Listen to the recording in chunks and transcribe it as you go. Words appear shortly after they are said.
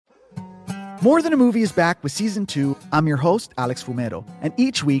More Than a Movie is back with Season 2. I'm your host, Alex Fumero, and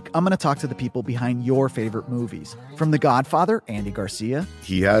each week I'm going to talk to the people behind your favorite movies. From The Godfather, Andy Garcia.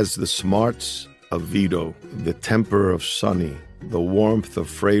 He has the smarts of Vito, the temper of Sonny, the warmth of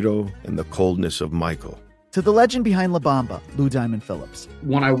Fredo, and the coldness of Michael. To the legend behind La Bamba, Lou Diamond Phillips.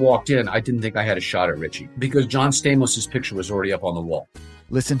 When I walked in, I didn't think I had a shot at Richie because John Stamos' picture was already up on the wall.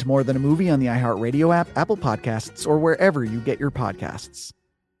 Listen to More Than a Movie on the iHeartRadio app, Apple Podcasts, or wherever you get your podcasts.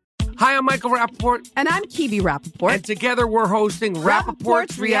 Hi, I'm Michael Rappaport. And I'm Kibi Rappaport. And together we're hosting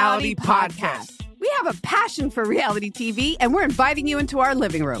Rappaport's Reality Podcast. We have a passion for reality TV, and we're inviting you into our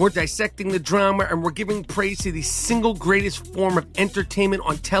living room. We're dissecting the drama, and we're giving praise to the single greatest form of entertainment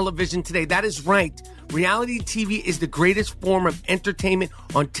on television today. That is right. Reality TV is the greatest form of entertainment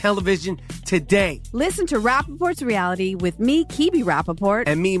on television today. Listen to Rappaport's Reality with me, Kibi Rappaport.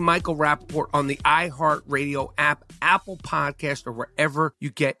 And me, Michael Rappaport, on the iHeartRadio app, Apple Podcast, or wherever you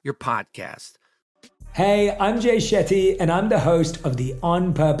get your podcast. Hey, I'm Jay Shetty, and I'm the host of the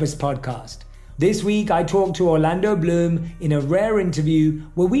On Purpose podcast. This week, I talked to Orlando Bloom in a rare interview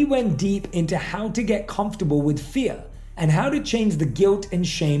where we went deep into how to get comfortable with fear and how to change the guilt and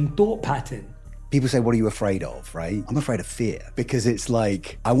shame thought pattern. People say, what are you afraid of, right? I'm afraid of fear because it's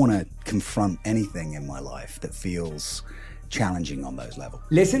like I want to confront anything in my life that feels challenging on those levels.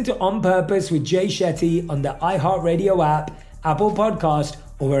 Listen to On Purpose with Jay Shetty on the iHeartRadio app, Apple Podcast,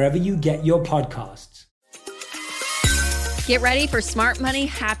 or wherever you get your podcasts. Get ready for Smart Money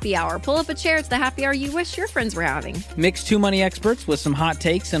Happy Hour. Pull up a chair. It's the happy hour you wish your friends were having. Mix two money experts with some hot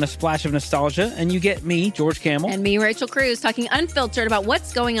takes and a splash of nostalgia, and you get me, George Camel. And me, Rachel Cruz, talking unfiltered about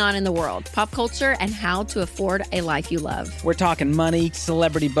what's going on in the world, pop culture, and how to afford a life you love. We're talking money,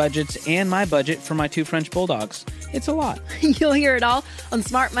 celebrity budgets, and my budget for my 2 French bulldogs. It's a lot. You'll hear it all on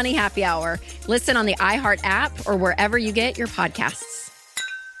Smart Money Happy Hour. Listen on the iHeart app or wherever you get your podcasts.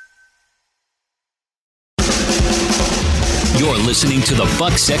 You're listening to the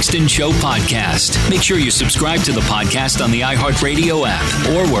Buck Sexton Show podcast. Make sure you subscribe to the podcast on the iHeartRadio app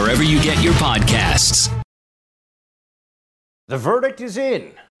or wherever you get your podcasts. The verdict is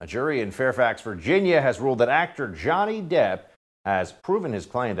in. A jury in Fairfax, Virginia has ruled that actor Johnny Depp has proven his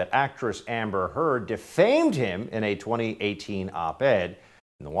claim that actress Amber Heard defamed him in a 2018 op-ed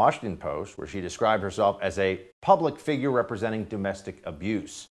in the Washington Post, where she described herself as a public figure representing domestic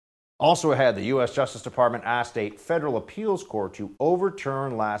abuse. Also ahead, the U.S. Justice Department asked a federal appeals court to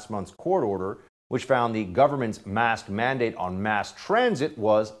overturn last month's court order, which found the government's mask mandate on mass transit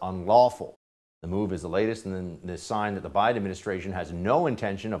was unlawful. The move is the latest in the sign that the Biden administration has no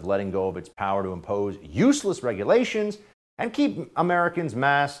intention of letting go of its power to impose useless regulations and keep Americans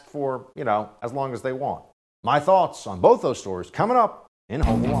masked for, as long as they want. My thoughts on both those stories coming up in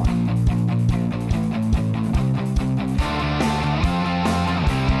Home Alone.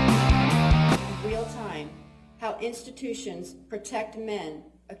 How institutions protect men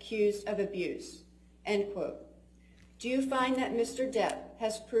accused of abuse, end quote. Do you find that Mr. Depp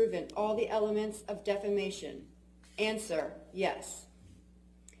has proven all the elements of defamation? Answer, yes.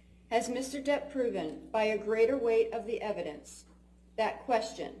 Has Mr. Depp proven by a greater weight of the evidence that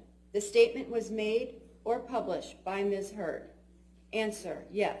question, the statement was made or published by Ms. Heard? Answer,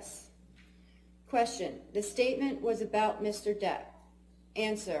 yes. Question, the statement was about Mr. Depp?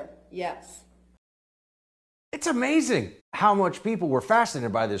 Answer, yes. It's amazing how much people were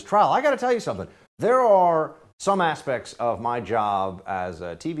fascinated by this trial. I got to tell you something. There are some aspects of my job as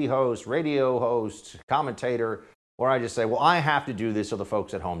a TV host, radio host, commentator, where I just say, well, I have to do this so the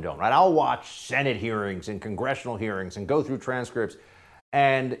folks at home don't, right? I'll watch Senate hearings and congressional hearings and go through transcripts.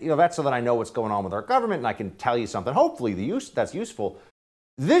 And, that's so that I know what's going on with our government and I can tell you something, hopefully that's useful.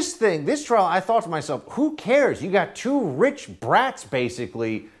 This trial, I thought to myself, who cares? You got two rich brats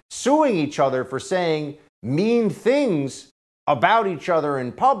basically suing each other for saying mean things about each other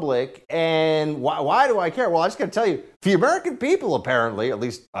in public, and why do I care? Well, I just got to tell you, the American people apparently, at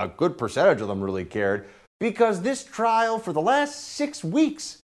least a good percentage of them really cared, because this trial for the last 6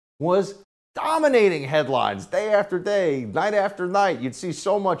 weeks was dominating headlines day after day, night after night. You'd see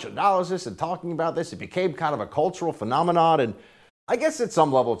so much analysis and talking about this. It became kind of a cultural phenomenon, and I guess at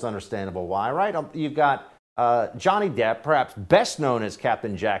some level it's understandable why, right? You've got Johnny Depp, perhaps best known as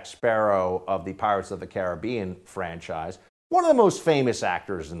Captain Jack Sparrow of the Pirates of the Caribbean franchise, one of the most famous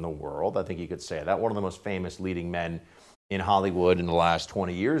actors in the world. I think you could say that. One of the most famous leading men in Hollywood in the last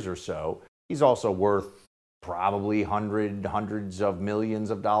 20 years or so. He's also worth probably hundreds of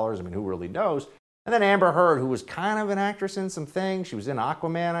millions of dollars. I mean, who really knows? And then Amber Heard, who was kind of an actress in some things. She was in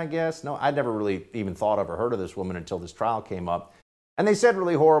Aquaman, I guess. No, I'd never really even thought of or heard of this woman until this trial came up. And they said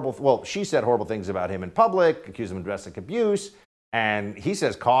she said horrible things about him in public, accused him of domestic abuse, and he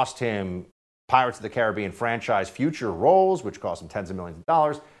says cost him Pirates of the Caribbean franchise future roles, which cost them tens of millions of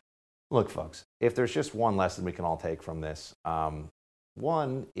dollars. Look, folks, if there's just one lesson we can all take from this,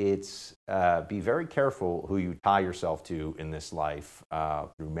 one, it's be very careful who you tie yourself to in this life,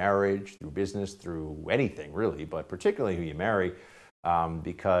 through marriage, through business, through anything really, but particularly who you marry,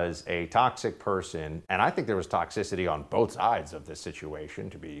 because a toxic person, and I think there was toxicity on both sides of this situation,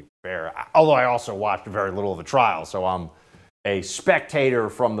 to be fair, although I also watched very little of the trial, so I'm a spectator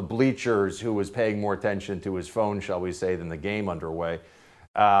from the bleachers who was paying more attention to his phone, shall we say, than the game underway.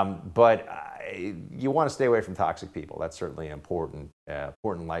 But you want to stay away from toxic people. That's certainly an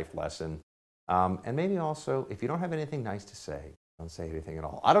important life lesson. And maybe also, if you don't have anything nice to say, don't say anything at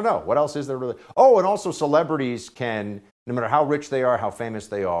all. I don't know. What else is there really? Oh, and also celebrities can, no matter how rich they are, how famous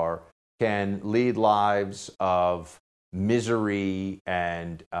they are, can lead lives of misery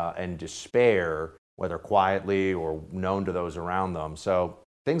and despair, whether quietly or known to those around them. So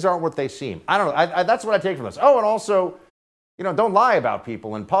things aren't what they seem. I don't know. That's what I take from this. Oh, and also, don't lie about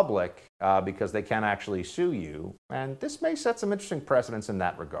people in public because they can actually sue you. And this may set some interesting precedents in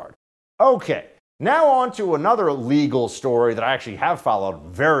that regard. Okay, now on to another legal story that I actually have followed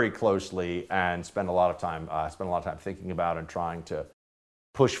very closely and spent a lot of time thinking about and trying to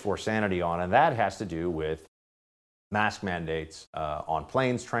push for sanity on, and that has to do with mask mandates on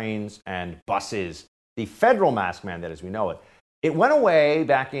planes, trains, and buses. The federal mask mandate, as we know it. It went away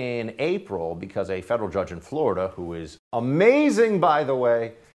back in April because a federal judge in Florida, who is amazing, by the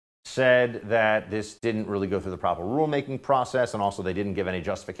way, said that this didn't really go through the proper rulemaking process, and also they didn't give any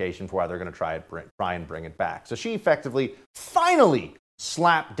justification for why they're going to try and bring it back. So she effectively, finally,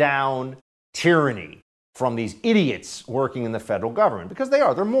 slapped down tyranny from these idiots working in the federal government, because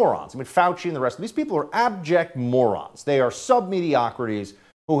they're morons. I mean, Fauci and the rest of these people are abject morons. They are sub-mediocrities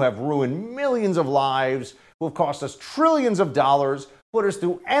who have ruined millions of lives, who have cost us trillions of dollars, put us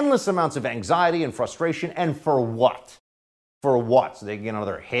through endless amounts of anxiety and frustration, and for what? For what? So they can get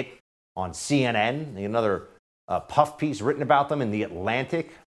another hit on CNN, another puff piece written about them in The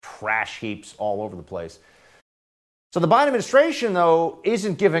Atlantic, trash heaps all over the place. So the Biden administration, though,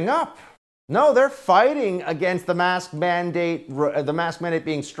 isn't giving up. No, they're fighting against the mask mandate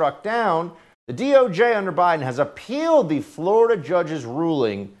being struck down. The DOJ under Biden has appealed the Florida judge's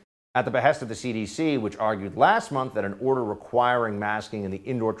ruling at the behest of the CDC, which argued last month that an order requiring masking in the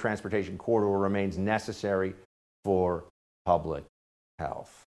indoor transportation corridor remains necessary for public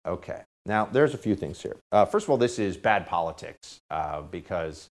health. Okay, now there's a few things here. First of all, this is bad politics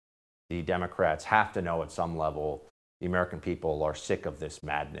because the Democrats have to know at some level the American people are sick of this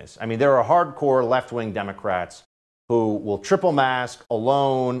madness. I mean, there are hardcore left-wing Democrats who will triple mask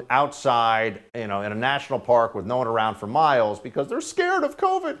alone outside, in a national park with no one around for miles because they're scared of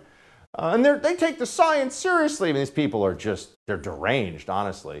COVID. And they take the science seriously. I mean, these people are they're deranged,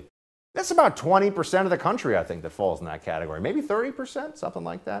 honestly. That's about 20% of the country, I think, that falls in that category. Maybe 30%, something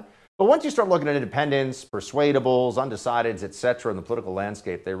like that. But once you start looking at independents, persuadables, undecideds, etc. in the political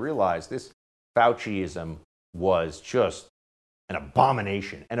landscape, they realize this Fauciism was just an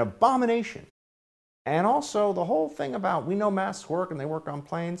abomination. An abomination. And also the whole thing about we know masks work and they work on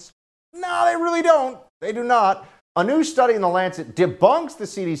planes. No, they really don't. They do not. A new study in The Lancet debunks the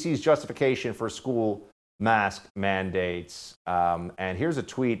CDC's justification for school mask mandates. And here's a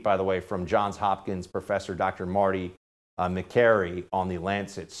tweet, by the way, from Johns Hopkins professor Dr. Marty McCary on the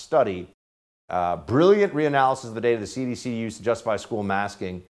Lancet study. Brilliant reanalysis of the data the CDC used to justify school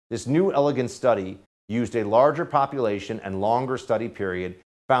masking. This new elegant study used a larger population and longer study period,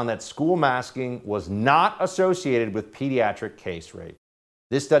 found that school masking was not associated with pediatric case rate.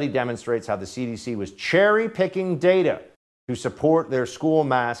 This study demonstrates how the CDC was cherry-picking data to support their school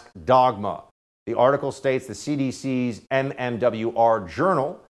mask dogma. The article states the CDC's MMWR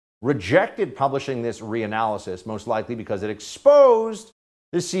journal rejected publishing this reanalysis, most likely because it exposed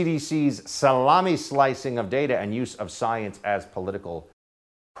the CDC's salami slicing of data and use of science as political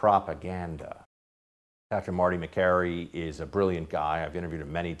propaganda. Dr. Marty McCary is a brilliant guy. I've interviewed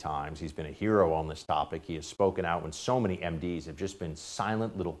him many times. He's been a hero on this topic. He has spoken out when so many MDs have just been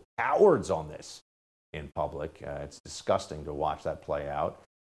silent little cowards on this in public. It's disgusting to watch that play out.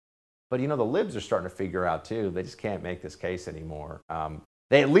 But the libs are starting to figure out too, they just can't make this case anymore.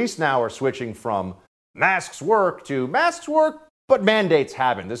 They at least now are switching from masks work to masks work, but mandates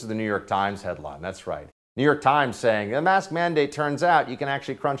haven't. This is the New York Times headline. That's right. New York Times saying the mask mandate turns out you can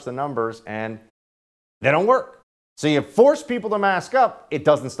actually crunch the numbers and they don't work. So you force people to mask up, it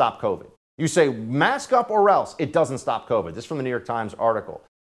doesn't stop COVID. You say mask up or else, it doesn't stop COVID. This is from the New York Times article.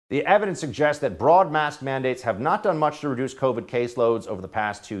 The evidence suggests that broad mask mandates have not done much to reduce COVID caseloads over the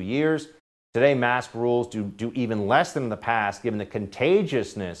past 2 years. Today, mask rules do even less than in the past, given the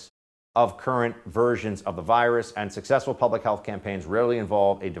contagiousness of current versions of the virus, and successful public health campaigns rarely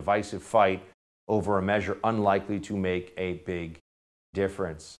involve a divisive fight over a measure unlikely to make a big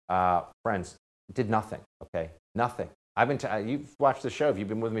difference. Friends, did nothing, okay? Nothing. You've watched the show. If you've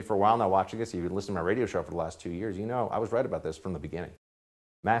been with me for a while now watching this, you've been listening to my radio show for the last 2 years, you know I was right about this from the beginning.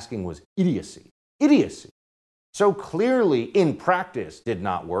 Masking was idiocy. Idiocy. So clearly, in practice, did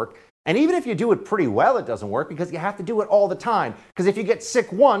not work. And even if you do it pretty well, it doesn't work because you have to do it all the time. Because if you get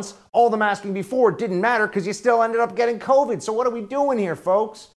sick once, all the masking before didn't matter because you still ended up getting COVID. So what are we doing here,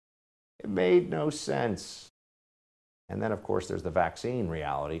 folks? It made no sense. And then, of course, there's the vaccine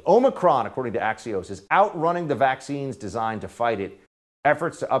reality. Omicron, according to Axios, is outrunning the vaccines designed to fight it.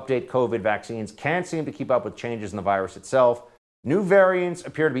 Efforts to update COVID vaccines can't seem to keep up with changes in the virus itself. New variants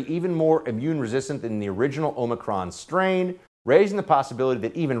appear to be even more immune resistant than the original Omicron strain, raising the possibility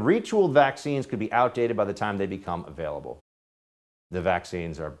that even retooled vaccines could be outdated by the time they become available. The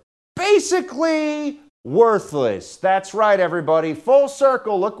vaccines are basically worthless. That's right, everybody. Full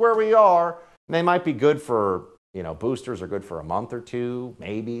circle. Look where we are. They might be good for, boosters are good for a month or two,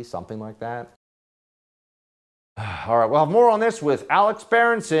 maybe, something like that. All right, we'll have more on this with Alex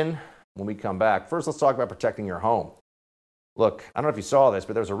Berenson when we come back. First, let's talk about protecting your home. Look, I don't know if you saw this,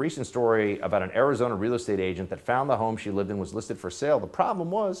 but there was a recent story about an Arizona real estate agent that found the home she lived in was listed for sale. The problem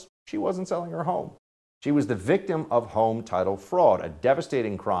was she wasn't selling her home. She was the victim of home title fraud, a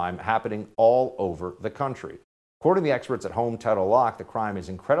devastating crime happening all over the country. According to the experts at Home Title Lock, the crime is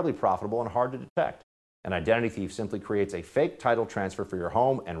incredibly profitable and hard to detect. An identity thief simply creates a fake title transfer for your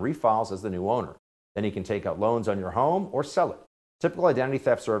home and refiles as the new owner. Then he can take out loans on your home or sell it. Typical identity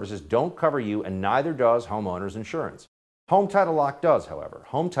theft services don't cover you, and neither does homeowners insurance. Home Title Lock does, however.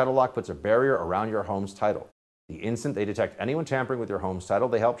 Home Title Lock puts a barrier around your home's title. The instant they detect anyone tampering with your home's title,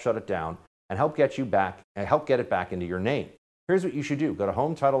 they help shut it down and help get it back into your name. Here's what you should do. Go to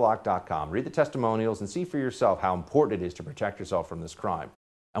HometitleLock.com, read the testimonials, and see for yourself how important it is to protect yourself from this crime.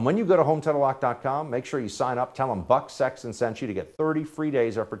 And when you go to HometitleLock.com, make sure you sign up. Tell them Buck Sexton sent you to get 30 free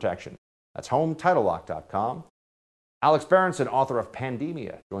days of protection. That's HometitleLock.com. Alex Berenson, author of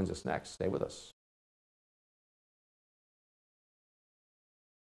Pandemia, joins us next. Stay with us.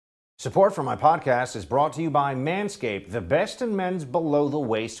 Support for my podcast is brought to you by Manscaped, the best in men's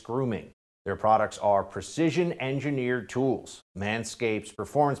below-the-waist grooming. Their products are precision-engineered tools. Manscaped's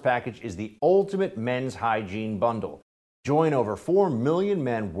Performance Package is the ultimate men's hygiene bundle. Join over 4 million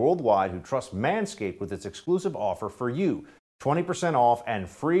men worldwide who trust Manscaped with its exclusive offer for you. 20% off and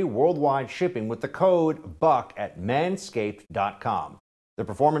free worldwide shipping with the code BUCK at manscaped.com. The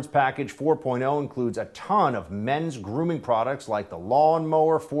Performance Package 4.0 includes a ton of men's grooming products like the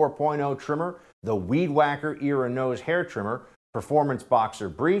Lawnmower 4.0 trimmer, the Weed Whacker ear and nose hair trimmer, Performance Boxer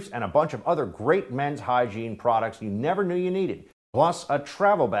briefs, and a bunch of other great men's hygiene products you never knew you needed, plus a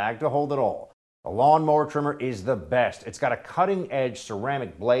travel bag to hold it all. The Lawnmower trimmer is the best. It's got a cutting-edge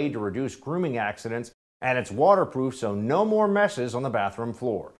ceramic blade to reduce grooming accidents, and it's waterproof, so no more messes on the bathroom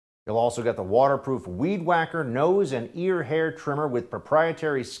floor. You'll also get the waterproof Weed Whacker nose and ear hair trimmer with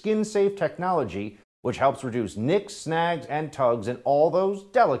proprietary skin-safe technology, which helps reduce nicks, snags, and tugs in all those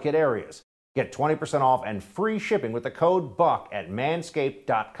delicate areas. Get 20% off and free shipping with the code BUCK at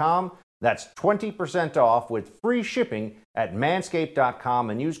manscaped.com. That's 20% off with free shipping at manscaped.com,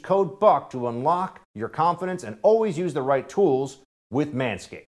 and use code BUCK to unlock your confidence and always use the right tools with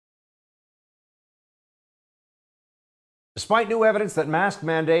Manscaped. Despite new evidence that mask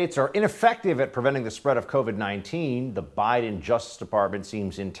mandates are ineffective at preventing the spread of COVID-19, the Biden Justice Department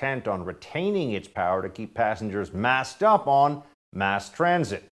seems intent on retaining its power to keep passengers masked up on mass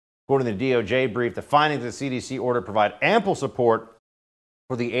transit. According to the DOJ brief, the findings of the CDC order provide ample support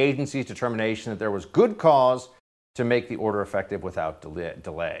for the agency's determination that there was good cause to make the order effective without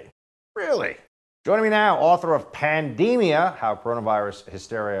delay. Really? Joining me now, author of Pandemia, How Coronavirus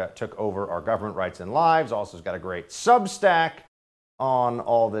Hysteria Took Over Our Government, Rights, and Lives. Also has got a great Substack on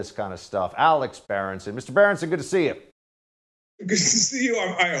all this kind of stuff. Alex Berenson. Mr. Berenson, good to see you. Good to see you.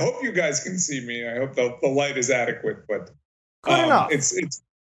 I hope you guys can see me. I hope the light is adequate, but good enough. It's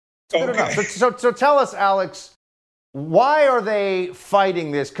good enough. So tell us, Alex, why are they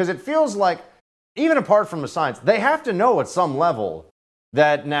fighting this? Because it feels like, even apart from the science, they have to know at some level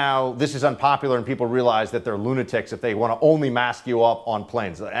that now this is unpopular and people realize that they're lunatics if they want to only mask you up on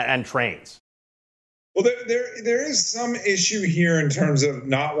planes and trains. Well, there is some issue here in terms of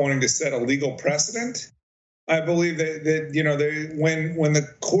not wanting to set a legal precedent. I believe that when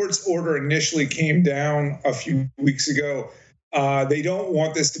the court's order initially came down a few weeks ago, they don't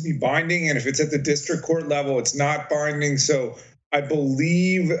want this to be binding, and if it's at the district court level, it's not binding. So I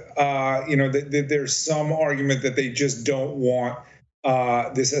believe that there's some argument that they just don't want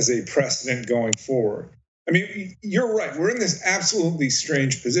this as a precedent going forward. I mean, you're right. We're in this absolutely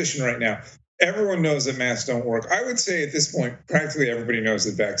strange position right now. Everyone knows that masks don't work. I would say at this point, practically everybody knows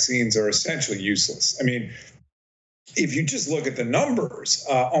that vaccines are essentially useless. I mean, if you just look at the numbers,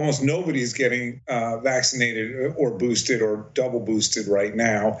 almost nobody's getting vaccinated or boosted or double boosted right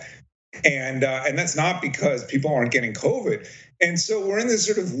now. And that's not because people aren't getting COVID. And so we're in this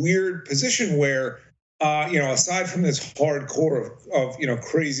sort of weird position where, aside from this hardcore of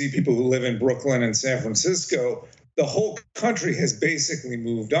crazy people who live in Brooklyn and San Francisco, the whole country has basically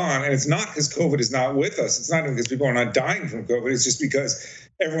moved on. And it's not because COVID is not with us. It's not because people are not dying from COVID. It's just because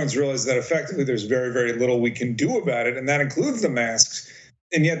everyone's realized that effectively there's very, very little we can do about it. And that includes the masks.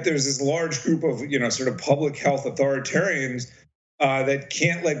 And yet there's this large group of, sort of public health authoritarians that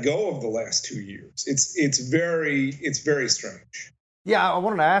can't let go of the last 2 years. It's very strange. Yeah, I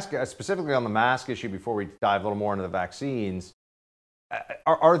wanted to ask specifically on the mask issue before we dive a little more into the vaccines.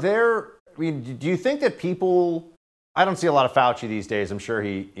 Are there, do you think that people, I don't see a lot of Fauci these days. I'm sure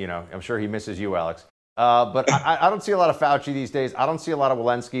he misses you, Alex. But I don't see a lot of Fauci these days. I don't see a lot of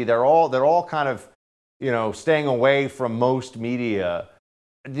Walensky. They're all kind of, staying away from most media.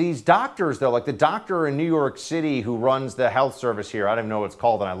 These doctors, though, like the doctor in New York City who runs the health service here, I don't even know what it's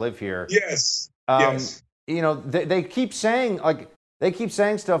called, and I live here. Yes. Yes. They keep saying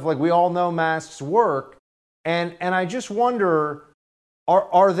stuff like, we all know masks work, and I just wonder,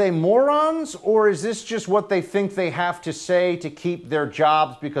 are they morons, or is this just what they think they have to say to keep their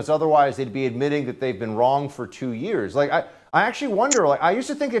jobs, because otherwise they'd be admitting that they've been wrong for 2 years? Like, I actually wonder, like, I used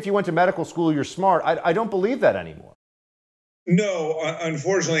to think if you went to medical school, you're smart. I don't believe that anymore. No,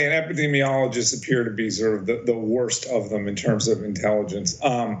 unfortunately, and epidemiologists appear to be sort of the worst of them in terms of intelligence.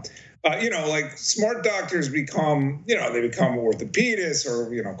 Like smart doctors become, they become orthopedists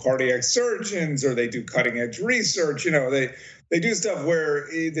or, cardiac surgeons, or they do cutting edge research. They do stuff where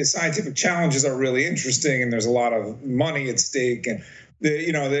the scientific challenges are really interesting and there's a lot of money at stake. And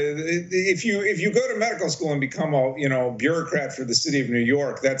if you go to medical school and become a bureaucrat for the city of New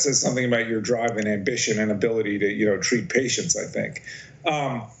York, that says something about your drive and ambition and ability to treat patients, I think.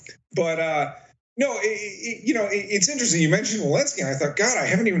 It's interesting. You mentioned Walensky, and I thought, God, I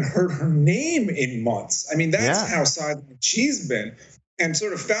haven't even heard her name in months. I mean, that's how silent she's been. And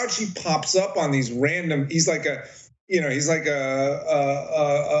sort of Fauci pops up on these random. He's like a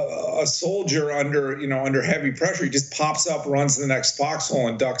soldier under heavy pressure. He just pops up, runs to the next foxhole,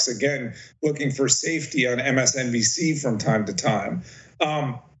 and ducks again, looking for safety on MSNBC from time to time.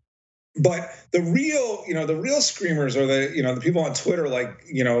 But the real screamers are the people on Twitter, like,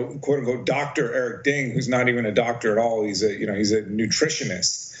 quote unquote, Dr. Eric Ding, who's not even a doctor at all. He's a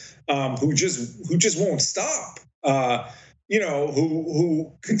nutritionist, who just won't stop,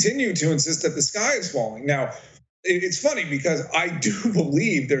 who continue to insist that the sky is falling. Now, it's funny because I do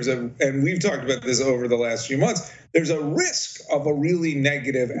believe and we've talked about this over the last few months, there's a risk of a really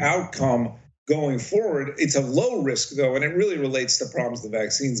negative outcome going forward. It's a low risk, though, and it really relates to problems the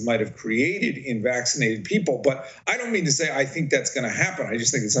vaccines might have created in vaccinated people. But I don't mean to say I think that's going to happen. I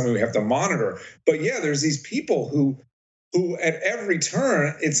just think it's something we have to monitor. But yeah, there's these people who at every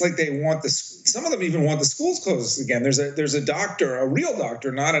turn, it's like they want some of them even want the schools closed again. There's a doctor, a real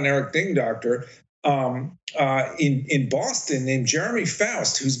doctor, not an Eric Ding doctor, in Boston named Jeremy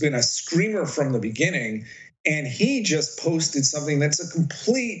Faust, who's been a screamer from the beginning. And he just posted something that's a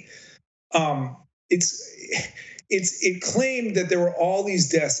complete, it claimed that there were all these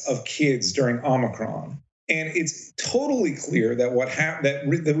deaths of kids during Omicron. And it's totally clear that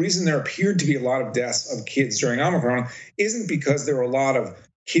the reason there appeared to be a lot of deaths of kids during Omicron isn't because there were a lot of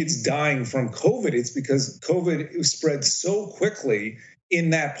kids dying from COVID. It's because COVID spread so quickly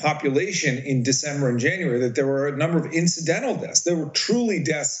in that population in December and January that there were a number of incidental deaths. There were truly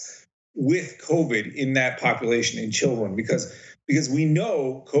deaths with COVID in that population in children because we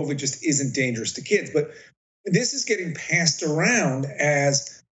know COVID just isn't dangerous to kids. But this is getting passed around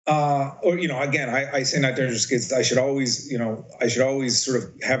as, again, I say not dangerous to kids. I should always sort of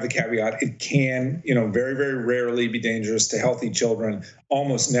have the caveat. It can, very, very rarely be dangerous to healthy children,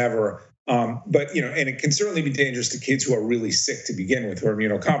 almost never. But and it can certainly be dangerous to kids who are really sick to begin with, who are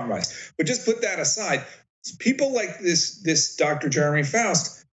immunocompromised. But just put that aside. People like this Dr. Jeremy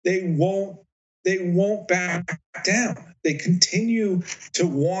Faust, they won't back down. They continue to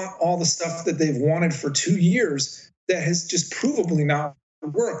want all the stuff that they've wanted for 2 years that has just provably not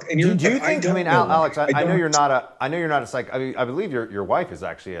worked. And do you think? I mean, Alex, I know you're not a psych. I believe your wife is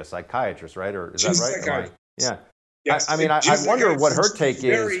actually a psychiatrist, right? Or is that right? Psychiatrist. Yeah. Yes, I wonder what her take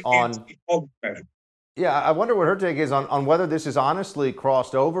is on. Yeah, I wonder what her take is on whether this is honestly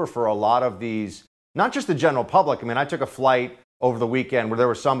crossed over for a lot of these, not just the general public. I mean, I took a flight over the weekend where there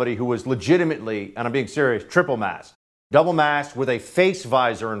was somebody who was legitimately, and I'm being serious, triple masked, double masked with a face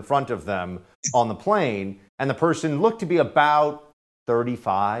visor in front of them on the plane, and the person looked to be about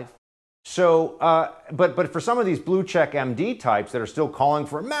 35. So, but for some of these blue check MD types that are still calling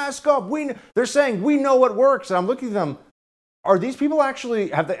for a mask up, they're saying we know what works, and I'm looking at them. Are these people actually,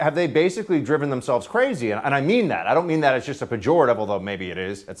 have they basically driven themselves crazy? And I mean that. I don't mean that as just a pejorative, although maybe it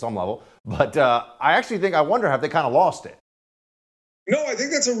is at some level. But I wonder, have they kind of lost it? No, I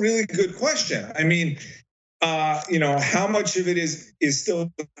think that's a really good question. I mean, how much of it is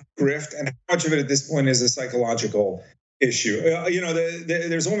still grift, and how much of it at this point is a psychological issue?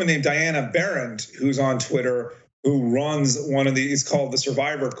 There's a woman named Diana Berenson who's on Twitter who runs one of these, called the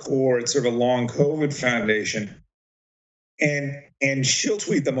Survivor Corps. It's sort of a long COVID foundation. And she'll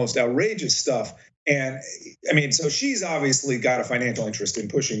tweet the most outrageous stuff. And I mean, so she's obviously got a financial interest in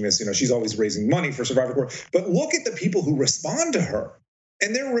pushing this. She's always raising money for Survivor Corps. But look at the people who respond to her.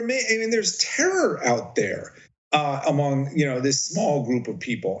 And there's terror out there among, this small group of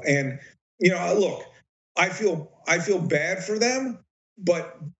people. And, look, I feel bad for them,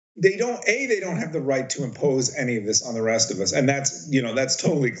 but they don't have the right to impose any of this on the rest of us. And that's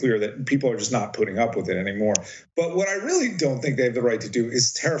totally clear that people are just not putting up with it anymore. But what I really don't think they have the right to do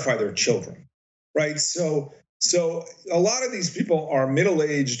is terrify their children, right? So a lot of these people are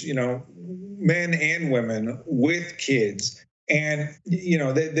middle-aged, men and women with kids. And,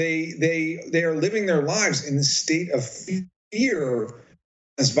 they are living their lives in this state of fear,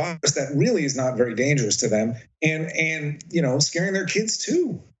 this virus that really is not very dangerous to them, and scaring their kids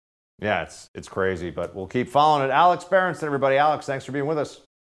too. Yeah, it's crazy, but we'll keep following it. Alex Berenson, everybody. Alex, thanks for being with us.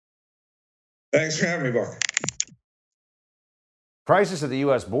 Thanks for having me, Buck. Crisis at the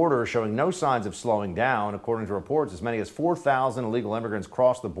U.S. border is showing no signs of slowing down. According to reports, as many as 4,000 illegal immigrants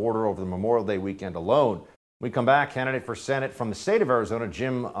crossed the border over the Memorial Day weekend alone. When we come back, candidate for Senate from the state of Arizona,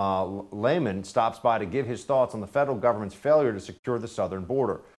 Jim Lehman, stops by to give his thoughts on the federal government's failure to secure the southern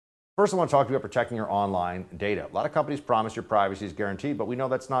border. First, I want to talk to you about protecting your online data. A lot of companies promise your privacy is guaranteed, but we know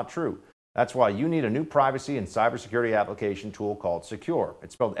that's not true. That's why you need a new privacy and cybersecurity application tool called Secure.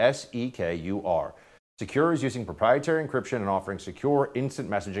 It's spelled S-E-K-U-R. Secure is using proprietary encryption and offering secure instant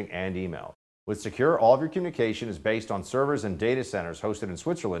messaging and email. With Secure, all of your communication is based on servers and data centers hosted in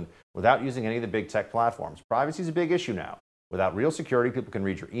Switzerland without using any of the big tech platforms. Privacy is a big issue now. Without real security, people can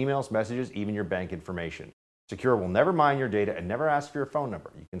read your emails, messages, even your bank information. Secure will never mine your data and never ask for your phone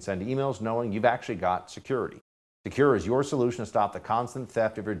number. You can send emails knowing you've actually got security. Secure is your solution to stop the constant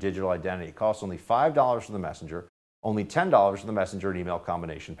theft of your digital identity. It costs only $5 for the messenger, only $10 for the messenger and email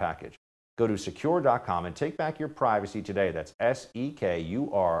combination package. Go to secure.com and take back your privacy today. That's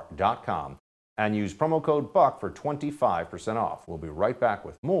SEKUR.com. And use promo code BUCK for 25% off. We'll be right back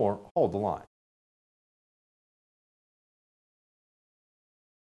with more. Hold the line.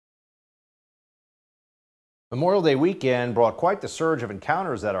 Memorial Day weekend brought quite the surge of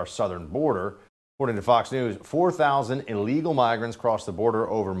encounters at our southern border. According to Fox News, 4,000 illegal migrants crossed the border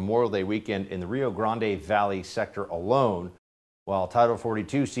over Memorial Day weekend in the Rio Grande Valley sector alone. While Title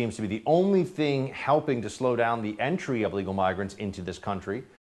 42 seems to be the only thing helping to slow down the entry of illegal migrants into this country,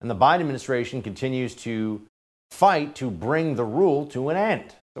 and the Biden administration continues to fight to bring the rule to an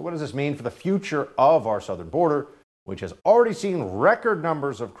end. So what does this mean for the future of our southern border, which has already seen record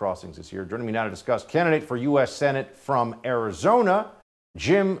numbers of crossings this year? Joining me now to discuss, candidate for U.S. Senate from Arizona,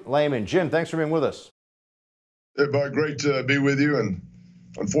 Jim Lehman. Jim, thanks for being with us. Hey, Bud, great to be with you. And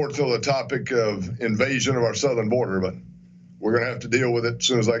unfortunately, the topic of invasion of our southern border, but we're going to have to deal with it as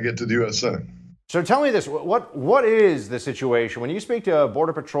soon as I get to the U.S. Senate. So tell me this, what is the situation when you speak to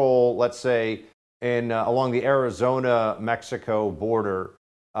Border Patrol, let's say, along the Arizona-Mexico border?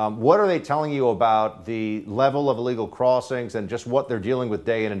 What are they telling you about the level of illegal crossings and just what they're dealing with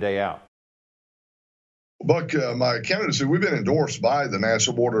day in and day out? Buck, my candidacy, we've been endorsed by the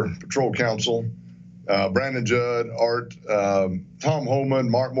National Border Patrol Council. Brandon Judd, Art, Tom Homan,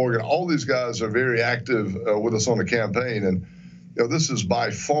 Mark Morgan, all these guys are very active with us on the campaign. And this is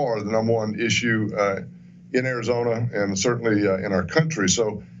by far the number one issue in Arizona and certainly in our country.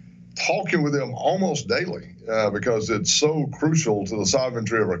 So talking with them almost daily because it's so crucial to the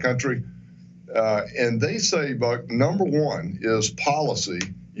sovereignty of our country. And they say, Buck, number one is policy,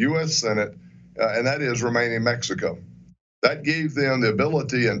 U.S. Senate, and that is remaining Mexico. That gave them the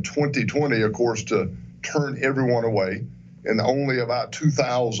ability in 2020, of course, to turn everyone away. And only about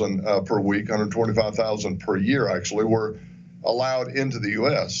 2,000 per week, 125,000 per year, actually, were allowed into the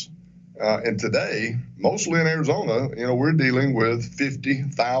U.S. And today, mostly in Arizona, we're dealing with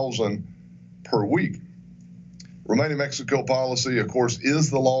 50,000 per week. Remaining Mexico policy, of course, is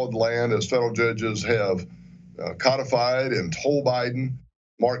the law of the land, as federal judges have codified and told Biden,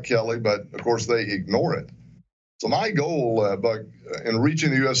 Mark Kelly, but of course they ignore it. So my goal, Buck, in reaching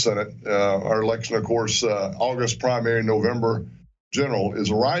the U.S. Senate, our election, of course, August primary, November general,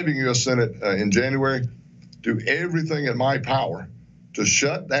 is arriving U.S. Senate in January. Do everything in my power to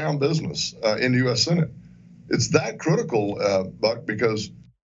shut down business in the U.S. Senate. It's that critical, Buck, because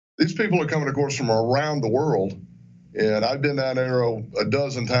these people are coming, of course, from around the world. And I've been down there a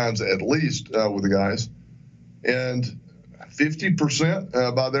dozen times at least with the guys. And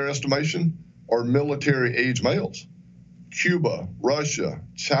 50%, by their estimation, are military-age males. Cuba, Russia,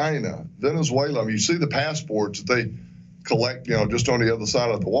 China, Venezuela. I mean, you see the passports that they collect, just on the other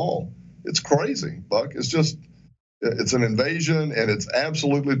side of the wall. It's crazy, Buck. It's an invasion, and it's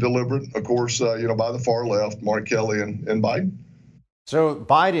absolutely deliberate, of course, by the far left, Mark Kelly and Biden. So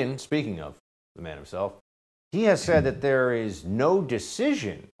Biden, speaking of the man himself, he has said that there is no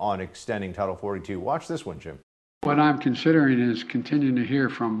decision on extending Title 42. Watch this one, Jim. What I'm considering is continuing to hear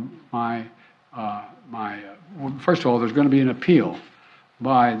from first of all, there's going to be an appeal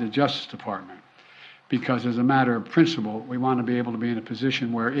by the Justice Department, because as a matter of principle, we want to be able to be in a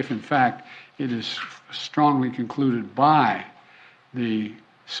position where if in fact it is strongly concluded by the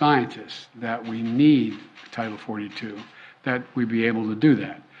scientists that we need Title 42, that we be able to do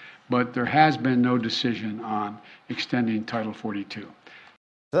that. But there has been no decision on extending Title 42.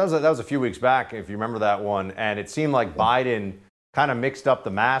 So that was a few weeks back, if you remember that one, and it seemed like Biden kind of mixed up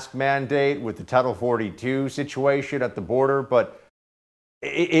the mask mandate with the Title 42 situation at the border. But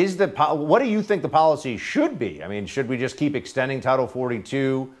what do you think the policy should be? I mean, should we just keep extending Title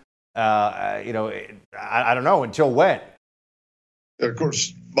 42? I don't know, until when? Of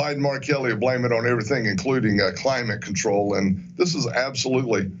course, Biden, Mark Kelly blame it on everything, including climate control. And this is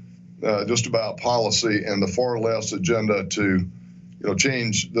absolutely just about policy and the far left's agenda to,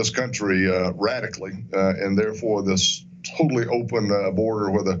 change this country radically, and therefore this totally open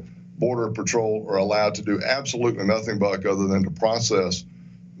border where the Border Patrol are allowed to do absolutely nothing, Buck, other than to process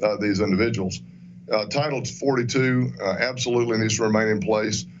these individuals. Title 42 absolutely needs to remain in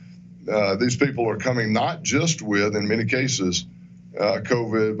place. These people are coming not just with, in many cases,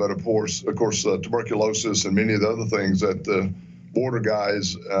 COVID, but of course, tuberculosis and many of the other things that the border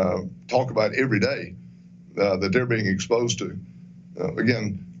guys talk about every day that they're being exposed to.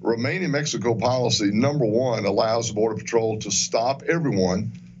 Again, Remain in Mexico policy, number one, allows the Border Patrol to stop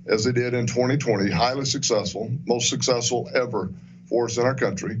everyone, as they did in 2020, highly successful, most successful ever for us in our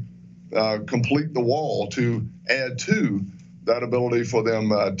country, complete the wall to add to that ability for them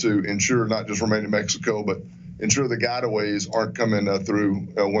to ensure not just remain in Mexico, but ensure the gotaways aren't coming through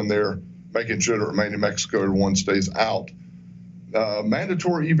when they're making sure to remain in Mexico, everyone stays out.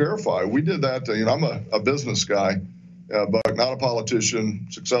 Mandatory E-Verify, we did that. I'm a business guy, but not a politician,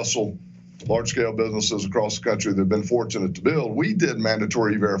 successful large-scale businesses across the country that have been fortunate to build. We did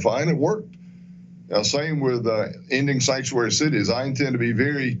mandatory E-Verify, and it worked. Same with ending sanctuary cities. I intend to be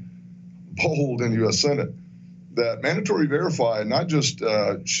very bold in the U.S. Senate that mandatory Verify not just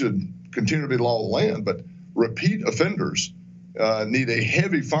should continue to be law of the land, but repeat offenders need a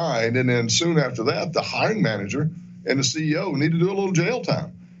heavy fine, and then soon after that, the hiring manager and the CEO need to do a little jail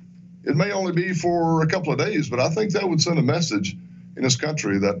time. It may only be for a couple of days, but I think that would send a message in this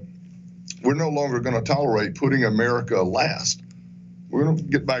country that we're no longer going to tolerate putting America last. We're going to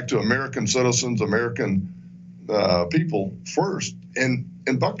get back to American citizens, American people first. And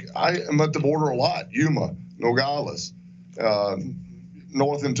Buck, I am at the border a lot, Yuma, Nogales,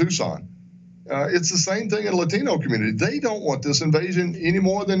 north in Tucson. It's the same thing in the Latino community. They don't want this invasion any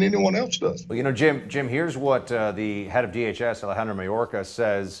more than anyone else does. Well, Jim, here's what the head of DHS, Alejandro Mayorkas,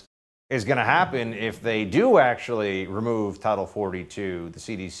 says is going to happen if they do actually remove Title 42, the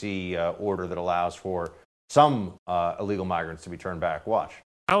CDC order that allows for some illegal migrants to be turned back. Watch.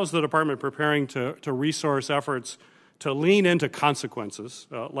 How is the department preparing to resource efforts to lean into consequences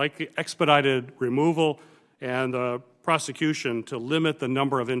like expedited removal and prosecution to limit the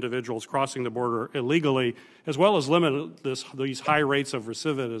number of individuals crossing the border illegally, as well as limit these high rates of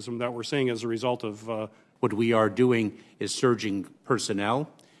recidivism that we're seeing as a result of what we are doing is surging personnel,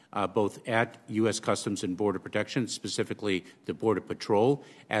 both at U.S. Customs and Border Protection, specifically the Border Patrol,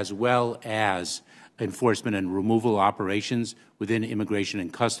 as well as enforcement and removal operations within Immigration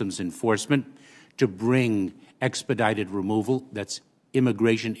and Customs Enforcement to bring expedited removal, that's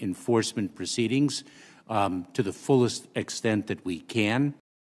immigration enforcement proceedings, to the fullest extent that we can.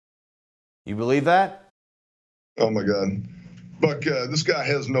 You believe that? Oh, my God. Buck, this guy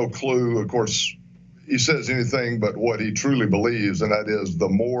has no clue. Of course, he says anything but what he truly believes, and that is the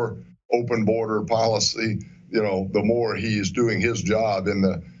more open border policy, the more he is doing his job in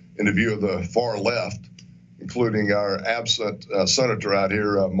the view of the far left. including our absent senator out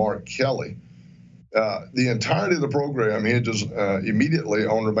here, Mark Kelly. The entirety of the program hinges immediately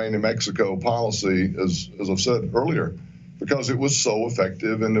on Remain in Mexico policy, as I've said earlier, because it was so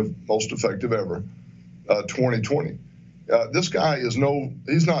effective and the most effective ever, 2020. This guy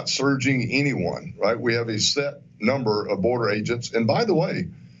he's not surging anyone, right? We have a set number of border agents. And by the way,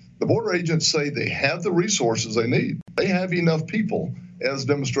 the border agents say they have the resources they need. They have enough people, as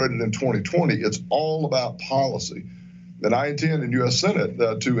demonstrated in 2020. It's all about policy. And I intend in U.S. Senate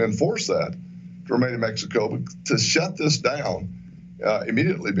to enforce that, to Remain in Mexico, to shut this down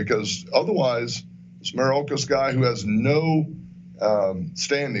immediately, because otherwise, this Mayorkas guy who has no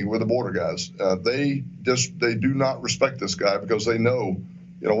standing with the border guys, they do not respect this guy because they know,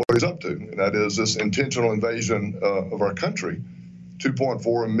 what he's up to, and that is this intentional invasion of our country,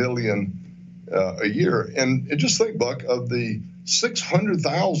 2.4 million a year. And just think, Buck, of the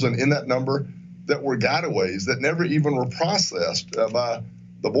 600,000 in that number that were gotaways that never even were processed by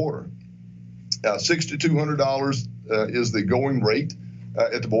the border. $6,200 is the going rate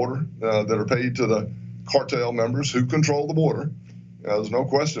at the border that are paid to the cartel members who control the border. There's no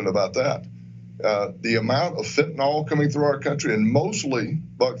question about that. The amount of fentanyl coming through our country, and mostly,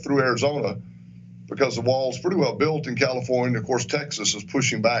 Buck, through Arizona, because the wall's pretty well built in California. Of course, Texas is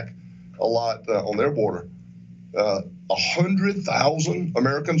pushing back a lot on their border. 100,000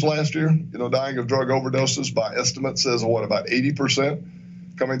 Americans last year, dying of drug overdoses by estimate says, about 80%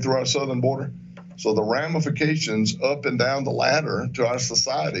 coming through our southern border. So the ramifications up and down the ladder to our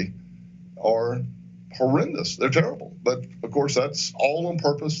society are horrendous. They're terrible. But of course, that's all on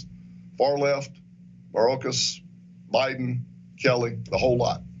purpose. Far left, Mayorkas, Biden, Kelly, the whole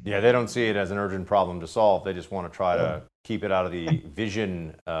lot. Yeah, they don't see it as an urgent problem to solve. They just want to try to keep it out of the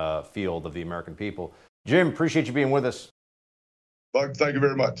vision field of the American people. Jim, appreciate you being with us. Buck, thank you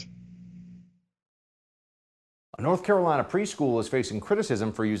very much. A North Carolina preschool is facing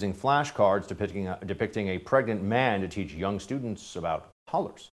criticism for using flashcards depicting a pregnant man to teach young students about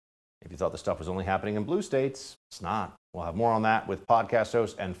colors. If you thought the stuff was only happening in blue states, it's not. We'll have more on that with podcast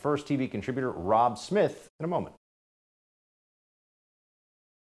host and First TV contributor Rob Smith in a moment.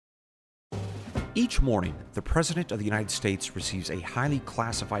 Each morning, the President of the United States receives a highly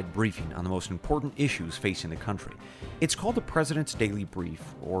classified briefing on the most important issues facing the country. It's called the President's Daily Brief,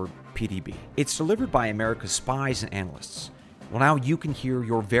 or PDB. It's delivered by America's spies and analysts. Well, now you can hear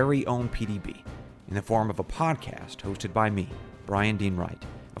your very own PDB in the form of a podcast hosted by me, Brian Dean Wright,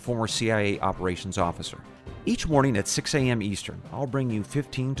 a former CIA operations officer. Each morning at 6 a.m. Eastern, I'll bring you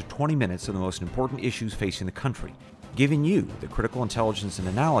 15 to 20 minutes of the most important issues facing the country, giving you the critical intelligence and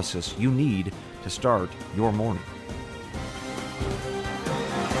analysis you need to start your morning.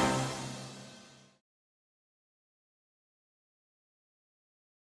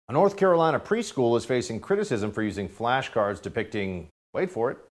 A North Carolina preschool is facing criticism for using flashcards depicting, wait for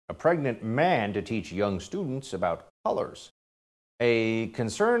it, a pregnant man to teach young students about colors. A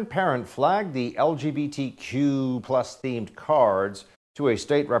concerned parent flagged the LGBTQ+-themed cards to a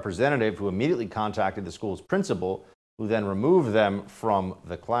state representative who immediately contacted the school's principal, who then removed them from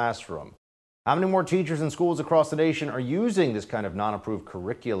the classroom. How many more teachers and schools across the nation are using this kind of non-approved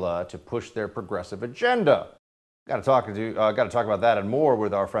curricula to push their progressive agenda? Got to talk about that and more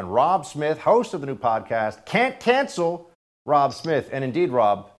with our friend Rob Smith, host of the new podcast, Can't Cancel Rob Smith. And indeed,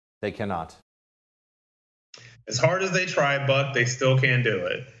 Rob, they cannot. As hard as they try, Buck, they still can't do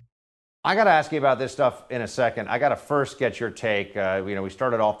it. I got to ask you about this stuff in a second. I got to first get your take. We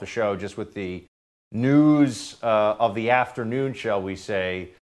started off the show just with the news of the afternoon, shall we say.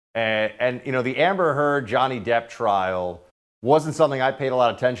 And the Amber Heard Johnny Depp trial wasn't something I paid a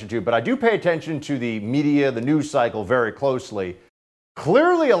lot of attention to, but I do pay attention to the media, the news cycle very closely.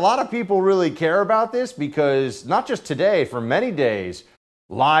 Clearly, a lot of people really care about this because not just today, for many days,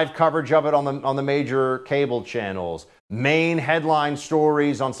 live coverage of it on the major cable channels, main headline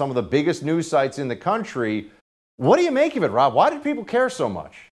stories on some of the biggest news sites in the country. What do you make of it, Rob? Why did people care so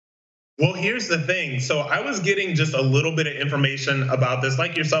much? Well, here's the thing. So I was getting just a little bit of information about this,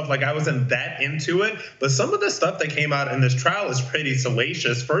 like yourself, like I wasn't that into it, but some of the stuff that came out in this trial is pretty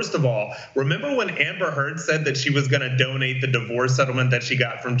salacious. First of all, remember when Amber Heard said that she was going to donate the divorce settlement that she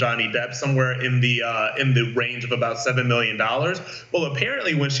got from Johnny Depp somewhere in the range of about $7 million? Well,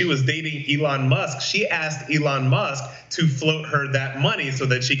 apparently when she was dating Elon Musk, she asked Elon Musk to float her that money so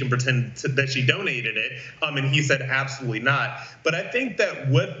that she can pretend that she donated it. And he said, absolutely not. But I think that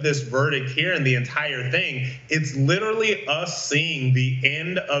with this verdict here and the entire thing, it's literally us seeing the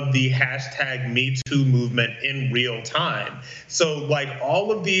end of the hashtag #MeToo movement in real time. So like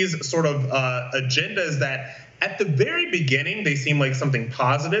all of these sort of agendas that at the very beginning, they seem like something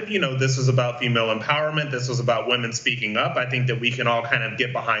positive. You know, this was about female empowerment. This was about women speaking up. I think that we can all kind of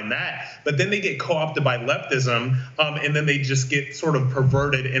get behind that. But then they get co-opted by leftism, and then they just get sort of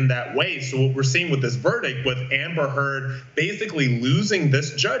perverted in that way. So what we're seeing with this verdict, with Amber Heard basically losing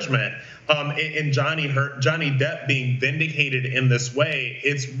this judgment, and Johnny Depp being vindicated in this way,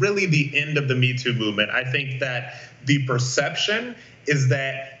 it's really the end of the Me Too movement. I think that the perception is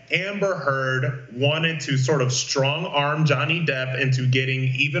that Amber Heard wanted to sort of strong arm Johnny Depp into getting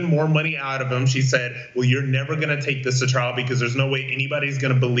even more money out of him. She said, well, you're never going to take this to trial because there's no way anybody's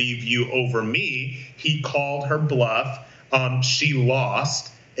going to believe you over me. He called her bluff. She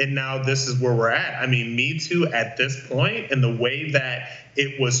lost. And now this is where we're at. I mean, Me Too at this point, and the way that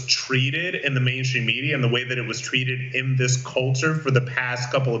it was treated in the mainstream media and the way that it was treated in this culture for the past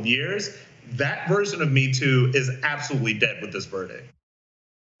couple of years, that version of Me Too is absolutely dead with this verdict.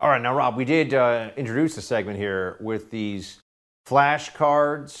 All right, now, Rob, we did introduce the segment here with these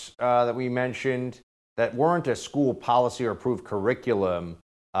flashcards that we mentioned that weren't a school policy or approved curriculum,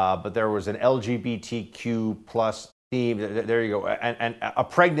 but there was an LGBTQ plus theme. There you go, and a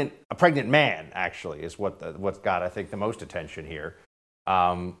pregnant man actually is what's got, I think, the most attention here.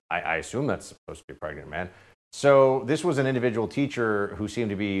 I assume that's supposed to be a pregnant man. So this was an individual teacher who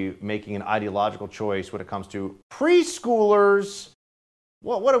seemed to be making an ideological choice when it comes to preschoolers.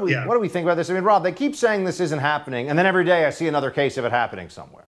 What do we think about this? I mean, Rob, they keep saying this isn't happening, and then every day I see another case of it happening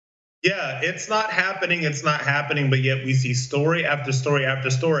somewhere. Yeah, it's not happening, but yet we see story after story after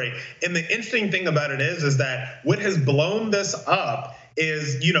story. And the interesting thing about it is that what has blown this up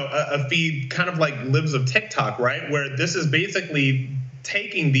is, you know, a feed kind of like libs of TikTok, right? Where this is basically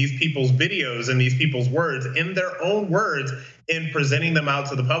taking these people's videos and these people's words in their own words and presenting them out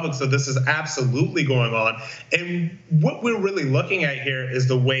to the public. So this is absolutely going on. And what we're really looking at here is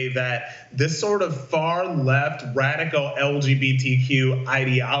the way that this sort of far left radical LGBTQ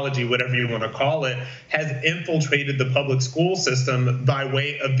ideology, whatever you want to call it, has infiltrated the public school system by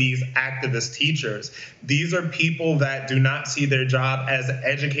way of these activist teachers. These are people that do not see their job as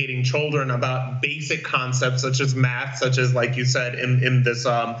educating children about basic concepts such as math, such as, like you said, in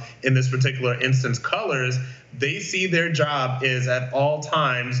this particular instance, colors. They see their job is at all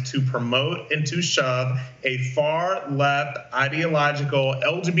times to promote and to shove a far left ideological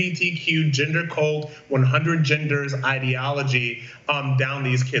LGBTQ gender cult 100 genders ideology down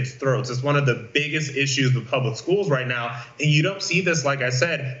these kids' throats. It's one of the biggest issues with public schools right now. And you don't see this, like I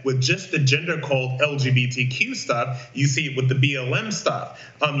said, with just the gender cult LGBTQ stuff. You see it with the BLM stuff.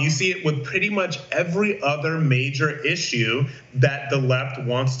 You see it with pretty much every other major issue that the left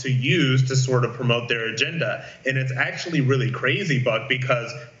wants to use to sort of promote their agenda. And it's actually really crazy, Buck,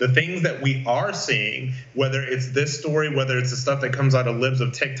 because the things that we are seeing, whether it's this story, whether it's the stuff that comes out of libs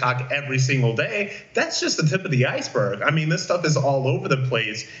of TikTok every single day, that's just the tip of the iceberg. I mean, this stuff is all over the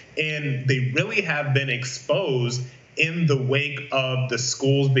place, and they really have been exposed in the wake of the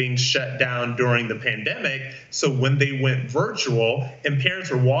schools being shut down during the pandemic. So when they went virtual and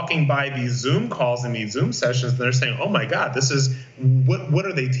parents were walking by these Zoom calls and these Zoom sessions, they're saying, oh my God, this is, what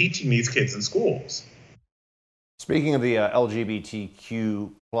are they teaching these kids in schools? Speaking of the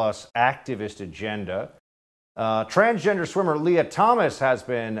LGBTQ plus activist agenda, transgender swimmer Leah Thomas has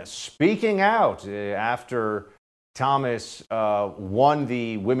been speaking out after Thomas won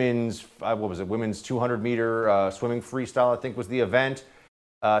the women's 200-meter swimming freestyle, I think was the event.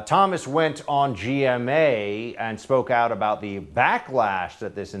 Thomas went on GMA and spoke out about the backlash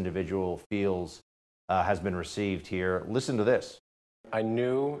that this individual feels has been received here. Listen to this. I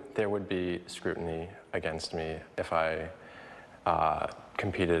knew there would be scrutiny against me if I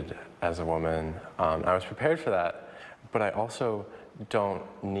competed as a woman. I was prepared for that, but I also don't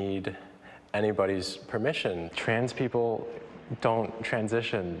need anybody's permission. Trans people don't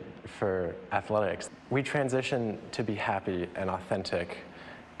transition for athletics. We transition to be happy and authentic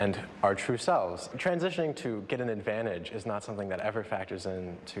and our true selves. Transitioning to get an advantage is not something that ever factors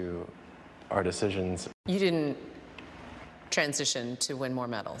into our decisions. You didn't transition to win more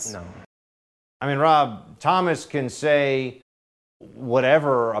medals? No. I mean, Rob, Thomas can say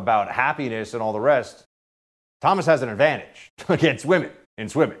whatever about happiness and all the rest. Thomas has an advantage against women in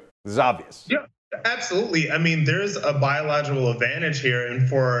swimming. This is obvious. Yeah, absolutely. I mean, there's a biological advantage here, and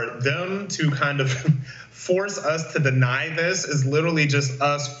for them to kind of force us to deny this is literally just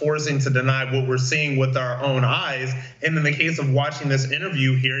us forcing to deny what we're seeing with our own eyes. And in the case of watching this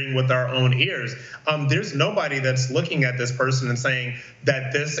interview, hearing with our own ears, there's nobody that's looking at this person and saying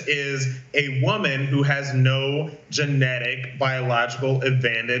that this is a woman who has no genetic biological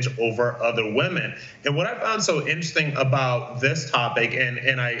advantage over other women. And what I found so interesting about this topic,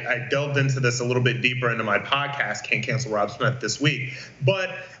 and I delved into this a little little bit deeper into my podcast, Can't Cancel Rob Smith, this week. But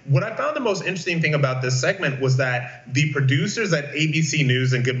what I found the most interesting thing about this segment was that the producers at ABC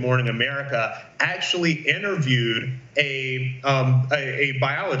News and Good Morning America actually interviewed a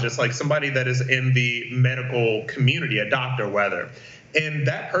biologist, like somebody that is in the medical community, a doctor, whether. And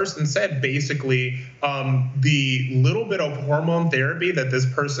that person said basically the little bit of hormone therapy that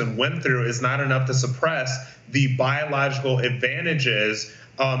this person went through is not enough to suppress the biological advantages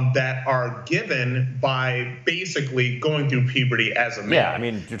that are given by basically going through puberty as a man. Yeah, I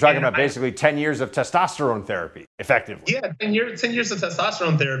mean, you're talking about basically 10 years of testosterone therapy, effectively. Yeah, 10 years of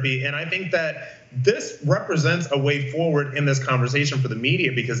testosterone therapy. And I think that this represents a way forward in this conversation for the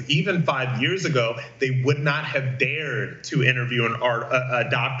media, because even 5 years ago, they would not have dared to interview a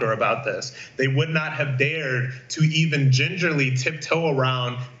doctor about this. They would not have dared to even gingerly tiptoe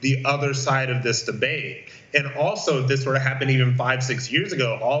around the other side of this debate. And also, if this were to happen even 5-6 years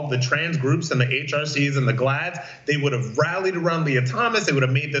ago, all of the trans groups and the HRCs and the GLADs, they would have rallied around Leah Thomas. They would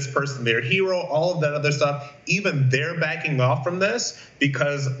have made this person their hero, all of that other stuff. Even they're backing off from this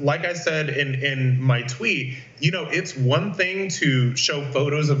because, like I said in my tweet, it's one thing to show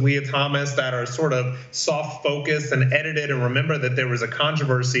photos of Leah Thomas that are sort of soft focused and edited. And remember that there was a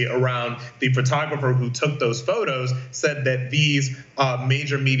controversy around the photographer who took those photos, said that these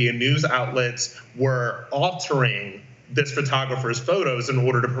major media news outlets were altering this photographer's photos in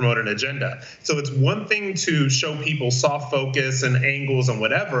order to promote an agenda. So it's one thing to show people soft focus and angles and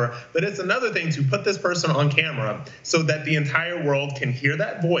whatever, but it's another thing to put this person on camera so that the entire world can hear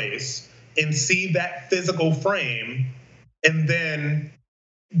that voice and see that physical frame, and then,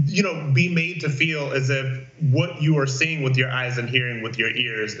 be made to feel as if what you are seeing with your eyes and hearing with your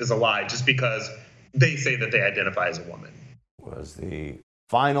ears is a lie just because they say that they identify as a woman. Was the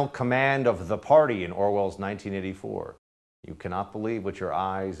final command of the party in Orwell's 1984. You cannot believe what your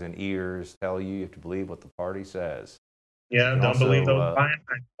eyes and ears tell you. You have to believe what the party says. Yeah, don't believe those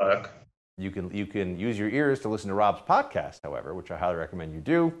fine. You can use your ears to listen to Rob's podcast, however, which I highly recommend you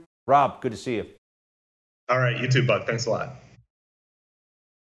do. Rob, good to see you. All right, you too, Buck. Thanks a lot.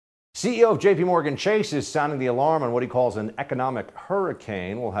 CEO of JP Morgan Chase is sounding the alarm on what he calls an economic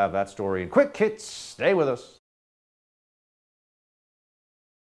hurricane. We'll have that story in quick hits. Stay with us.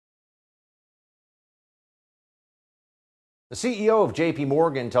 The CEO of JP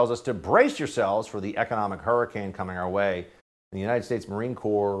Morgan tells us to brace yourselves for the economic hurricane coming our way. The United States Marine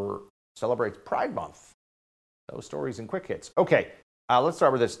Corps celebrates Pride Month. Those stories in quick hits. Okay, let's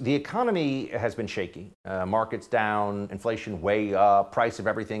start with this. The economy has been shaky. Markets down, inflation way up, price of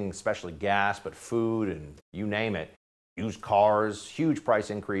everything, especially gas, but food and you name it. Used cars, huge price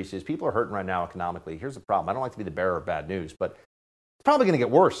increases. People are hurting right now economically. Here's the problem. I don't like to be the bearer of bad news, but it's probably going to get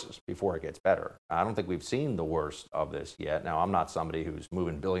worse before it gets better. I don't think we've seen the worst of this yet. Now, I'm not somebody who's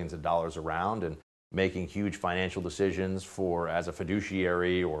moving billions of dollars around and making huge financial decisions as a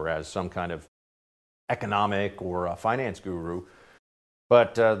fiduciary or as some kind of economic or a finance guru.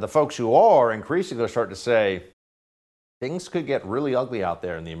 But the folks who are increasingly starting to say things could get really ugly out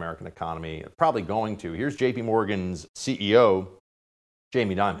there in the American economy. Probably going to. Here's JP Morgan's CEO,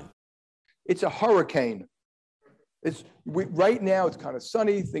 Jamie Dimon. It's a hurricane. Right now it's kind of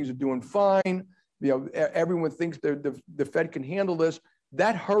sunny. Things are doing fine. Everyone thinks the Fed can handle this.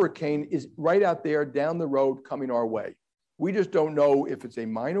 That hurricane is right out there down the road coming our way. We just don't know if it's a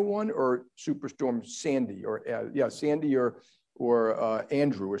minor one or Superstorm Sandy or Sandy or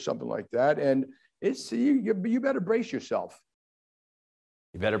Andrew or something like that. And you better brace yourself.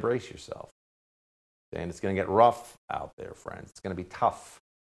 You better brace yourself. And it's going to get rough out there, friends. It's going to be tough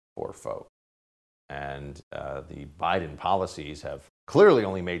for folks. And the Biden policies have clearly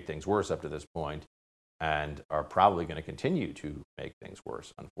only made things worse up to this point and are probably going to continue to make things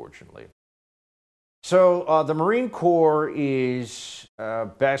worse, unfortunately. So the Marine Corps is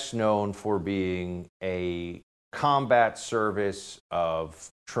best known for being a combat service of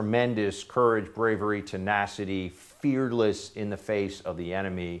tremendous courage, bravery, tenacity, fearless in the face of the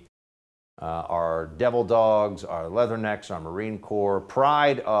enemy. Our devil dogs, our leathernecks, our Marine Corps,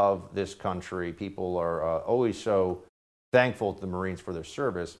 pride of this country. People are always so thankful to the Marines for their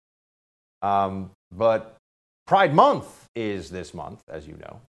service. But Pride Month is this month, as you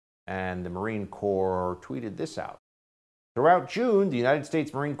know, and the Marine Corps tweeted this out. Throughout June, the United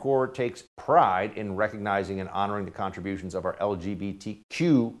States Marine Corps takes pride in recognizing and honoring the contributions of our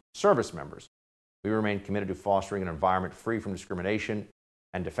LGBTQ service members. We remain committed to fostering an environment free from discrimination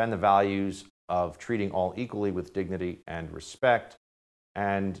and defend the values of treating all equally with dignity and respect.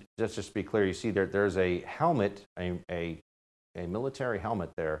 And just to be clear, you see there's a helmet, a military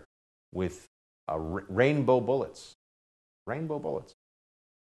helmet there with rainbow bullets. Rainbow bullets.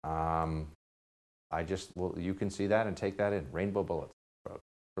 You can see that and take that in. Rainbow bullets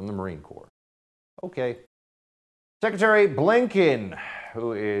from the Marine Corps. Okay. Secretary Blinken,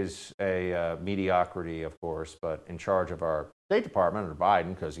 who is a mediocrity, of course, but in charge of our State Department under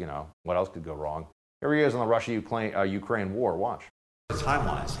Biden, because, what else could go wrong? Here he is on the Russia-Ukraine war. Watch.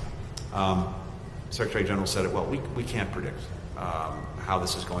 Timelines. Secretary General said it well. We can't predict how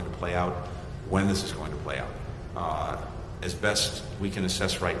this is going to play out, when this is going to play out. As best we can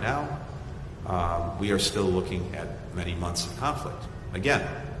assess right now, we are still looking at many months of conflict. Again,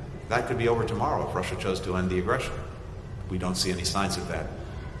 that could be over tomorrow if Russia chose to end the aggression. We don't see any signs of that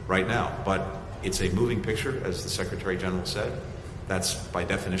right now, but it's a moving picture, as the Secretary General said. That's by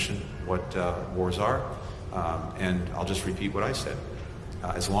definition what wars are, and I'll just repeat what I said.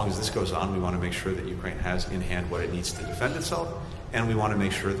 As long as this goes on, we want to make sure that Ukraine has in hand what it needs to defend itself, and we want to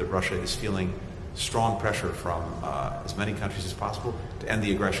make sure that Russia is feeling strong pressure from as many countries as possible to end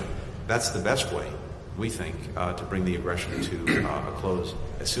the aggression. That's the best way, we think, to bring the aggression to a close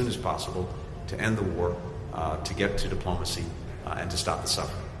as soon as possible, to end the war, to get to diplomacy, and to stop the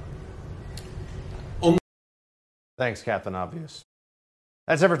suffering. Thanks, Captain Obvious.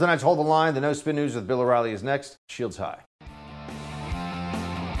 That's it for tonight's Hold the Line. The No Spin News with Bill O'Reilly is next. Shields high.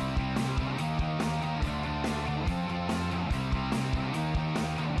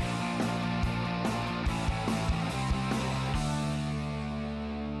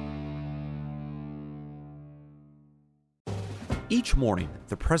 Each morning,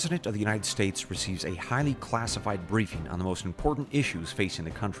 the President of the United States receives a highly classified briefing on the most important issues facing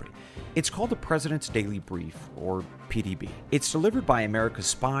the country. It's called the President's Daily Brief, or PDB. It's delivered by America's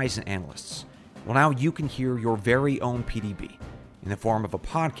spies and analysts. Well, now you can hear your very own PDB in the form of a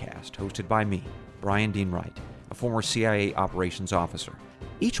podcast hosted by me, Brian Dean Wright, a former CIA operations officer.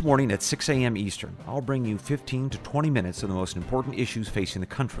 Each morning at 6 a.m. Eastern, I'll bring you 15 to 20 minutes of the most important issues facing the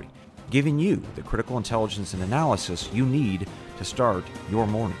country, giving you the critical intelligence and analysis you need to start your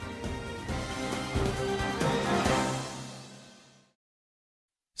morning.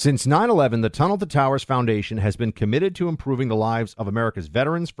 Since 9/11, the Tunnel to Towers Foundation has been committed to improving the lives of America's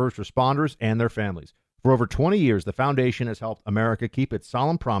veterans, first responders, and their families. For over 20 years, the foundation has helped America keep its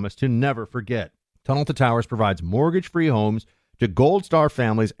solemn promise to never forget. Tunnel to Towers provides mortgage-free homes to Gold Star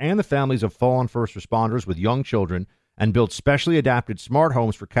families and the families of fallen first responders with young children, and build specially adapted smart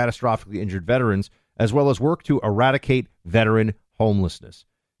homes for catastrophically injured veterans, as well as work to eradicate veteran homelessness.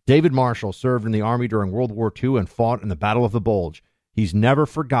 David Marshall served in the Army during World War II and fought in the Battle of the Bulge. He's never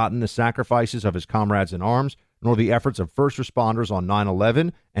forgotten the sacrifices of his comrades in arms, nor the efforts of first responders on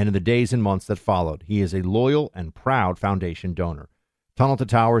 9/11 and in the days and months that followed. He is a loyal and proud foundation donor. Tunnel to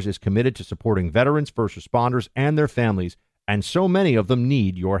Towers is committed to supporting veterans, first responders, and their families, and so many of them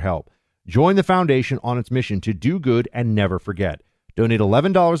need your help. Join the foundation on its mission to do good and never forget. Donate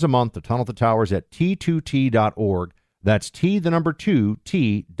 $11 a month to Tunnel to Towers at T2T.org. That's T2T.org.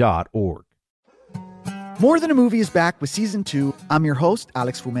 More Than a Movie is back with Season 2. I'm your host,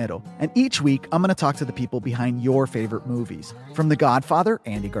 Alex Fumero, and each week I'm going to talk to the people behind your favorite movies. From The Godfather,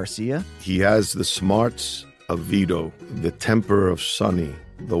 Andy Garcia. He has the smarts of Vito, the temper of Sonny,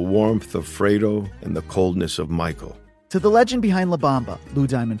 the warmth of Fredo, and the coldness of Michael. To the legend behind La Bamba, Lou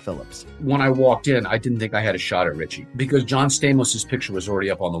Diamond Phillips. When I walked in, I didn't think I had a shot at Richie because John Stamos' picture was already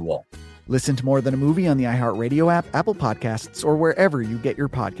up on the wall. Listen to More Than a Movie on the iHeartRadio app, Apple Podcasts, or wherever you get your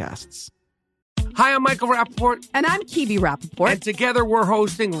podcasts. Hi, I'm Michael Rappaport. And I'm Kibi Rappaport. And together we're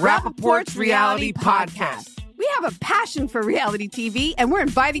hosting Rappaport's Reality Podcast. We have a passion for reality TV, and we're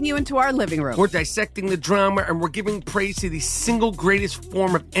inviting you into our living room. We're dissecting the drama, and we're giving praise to the single greatest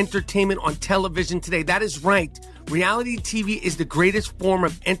form of entertainment on television today. That is right. Reality TV is the greatest form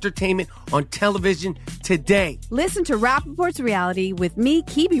of entertainment on television today. Listen to Rappaport's Reality with me,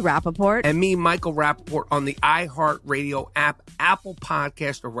 Kibi Rappaport. And me, Michael Rappaport, on the iHeartRadio app, Apple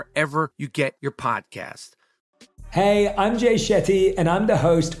Podcast, or wherever you get your podcast. Hey, I'm Jay Shetty, and I'm the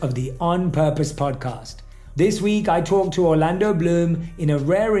host of the On Purpose podcast. This week, I talked to Orlando Bloom in a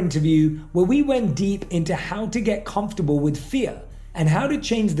rare interview where we went deep into how to get comfortable with fear and how to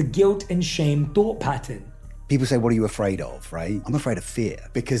change the guilt and shame thought pattern. People say, what are you afraid of, right? I'm afraid of fear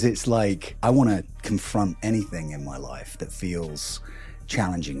because it's like I want to confront anything in my life that feels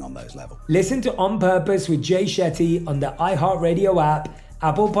challenging on those levels. Listen to On Purpose with Jay Shetty on the iHeartRadio app,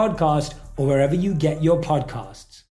 Apple Podcast, or wherever you get your podcast.